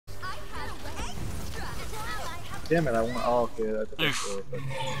Damn it, I want. Oh, okay, that's nice.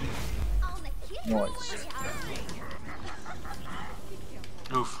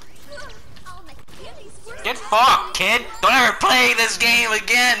 Oof. Get fucked, kid! Don't ever play this game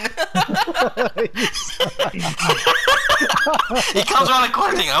again! He comes around the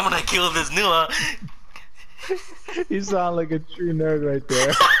corner thinking, I'm gonna kill this Nua. You sound like a true nerd right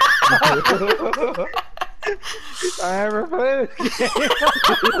there. I ever played this game.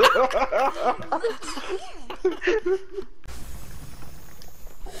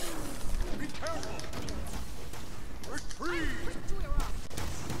 Be careful! Retreat!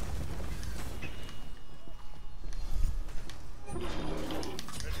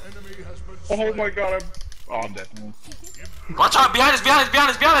 Oh my god, I'm dead. Watch out! Behind us! Behind us!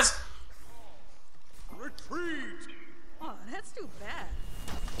 Behind us! Behind us! Retreat! Oh, that's too bad.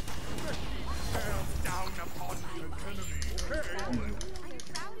 Down upon the enemy.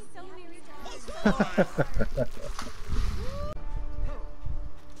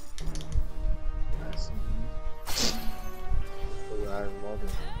 I love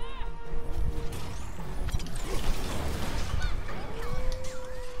it.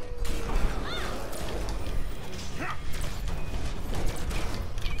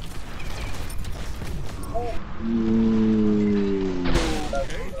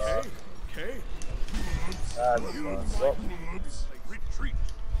 Okay. Well, Retreat.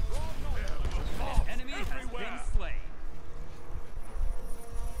 Enemy has been slain.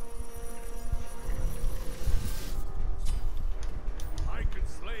 I can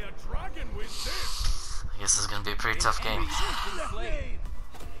slay a dragon with this. I guess this is gonna be a pretty tough game.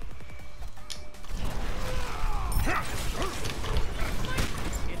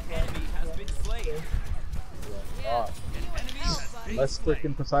 let's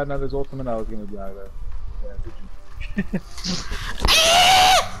freaking Poseidon out his ultimate, I was gonna die there. Yeah, did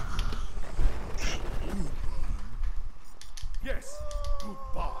Yes.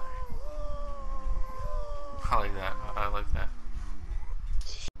 Goodbye. I like that. I like that.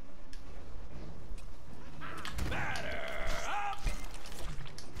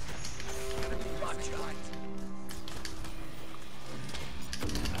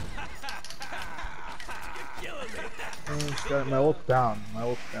 My ult's down. My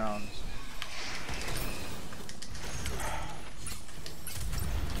ult's down.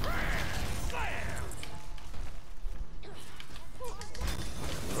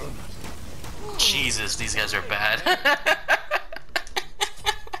 Jesus, these guys are bad.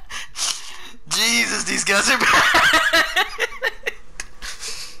 Jesus, these guys are bad.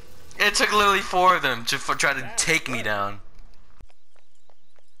 It took literally 4 of them to try to take me down.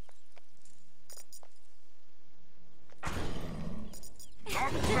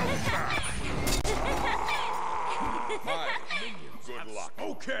 Good luck.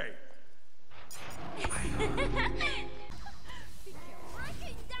 Okay.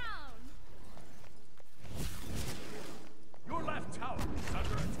 Your left tower is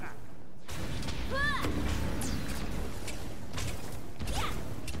under attack.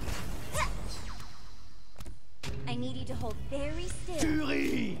 I need you to hold very still.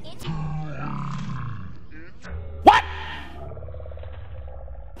 What?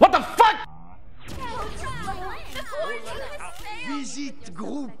 What the fuck? Visite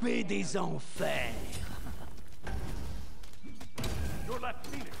groupée des enfers. Your left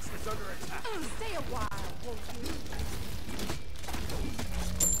phoenix is under attack. Stay a while, won't you?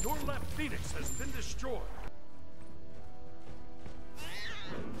 Your left phoenix has been destroyed.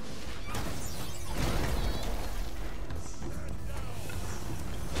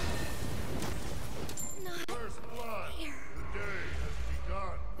 First blood. The day has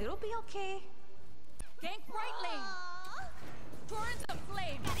begun. It'll be okay. Gank right lane. Torrent of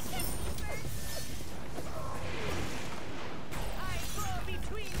flame. I go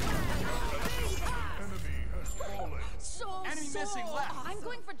between Enemy has fallen. Enemy missing left. I'm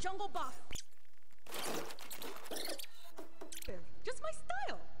going for jungle buff. Just my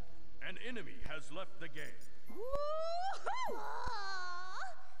style. An enemy has left the game. Woohoo!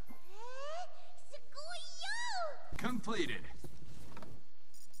 Completed.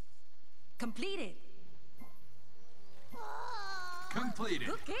 Completed. Completed.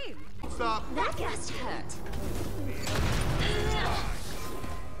 Good game. Stop. That gust hurt.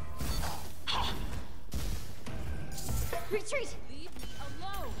 Retreat. Leave me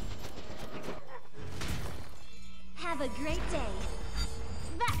alone. Have a great day.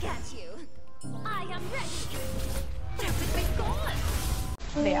 Back at you. I am ready. Everything's gone.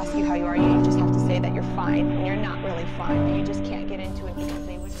 They ask you how you are, you just have to say that you're fine, and you're not really fine, and you just can't get into it because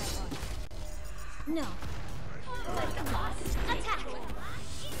they would never. No. Attack.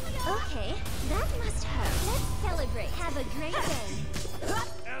 Okay, that must hurt. Let's celebrate. great day.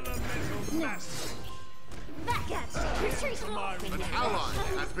 Elemental mastery. Back at you. Retreat. An ally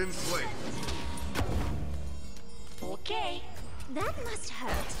has been slain. Okay. That must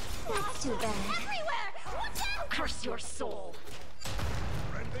hurt. That's too bad. Everywhere! Watch out! Curse your soul.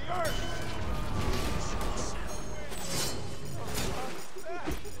 Rend the earth.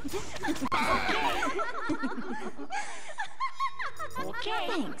 Okay.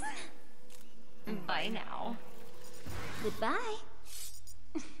 Thanks. Bye now. Goodbye.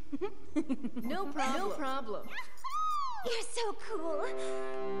 No problem. No problem. You're so cool.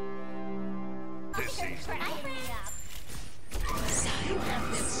 This season. I bring up.